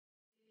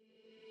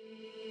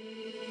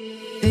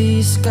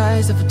These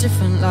skies have a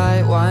different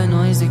light, white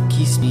noise that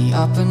keeps me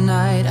up at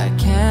night. I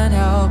can't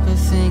help but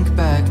think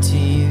back to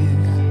you.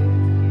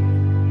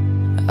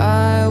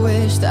 I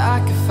wish that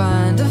I could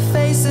find a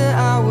face that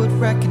I would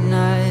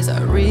recognize. I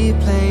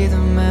replay the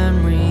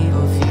memory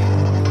of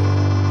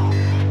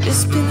you.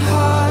 It's been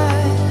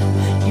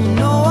hard, you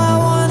know I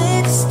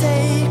wanted to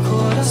stay,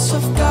 caught us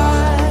off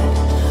guard,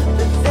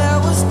 but there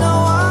was no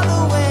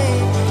other way.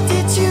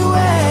 Did you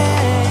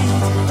wait?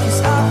 'Cause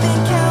I've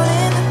been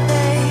counting the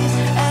days,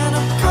 and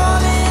I'm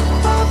calling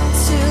up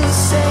to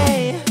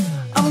say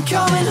I'm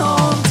coming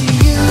home to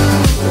you.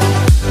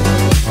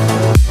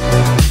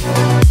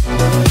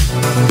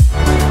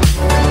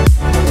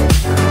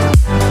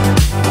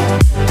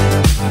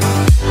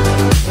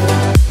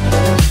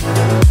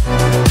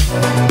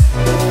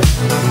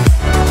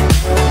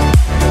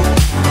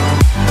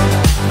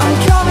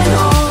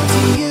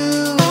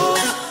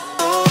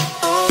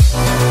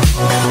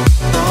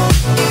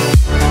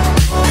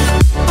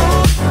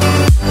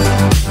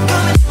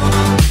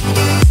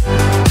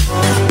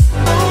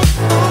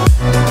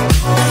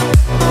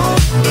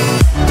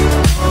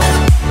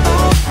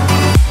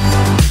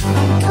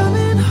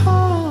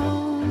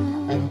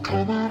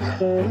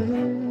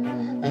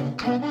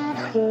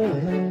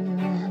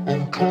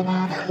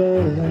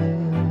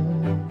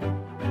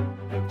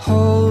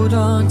 Hold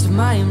on to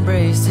my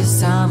embrace,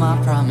 this time I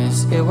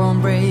promise it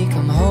won't break.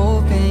 I'm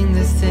hoping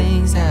that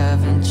things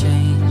haven't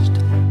changed.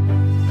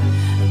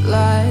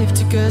 Life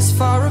took us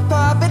far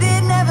apart, but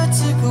it never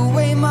took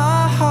away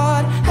my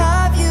heart.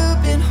 Have you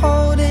been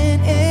holding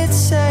it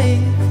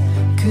safe?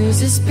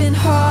 'Cause it's been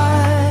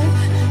hard,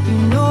 you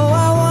know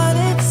I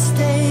wanted to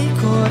stay,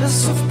 caught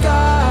us off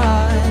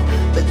guard,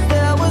 but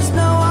there was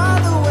no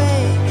other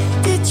way.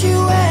 Did you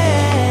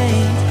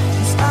wait?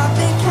 'Cause I've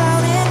been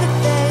counting the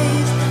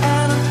days,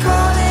 and I'm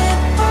calling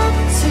up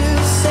to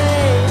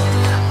say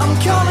I'm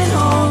coming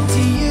home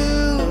to you.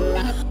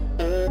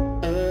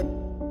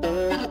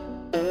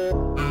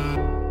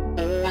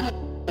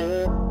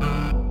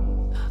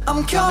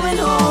 I'm coming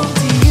home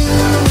to you.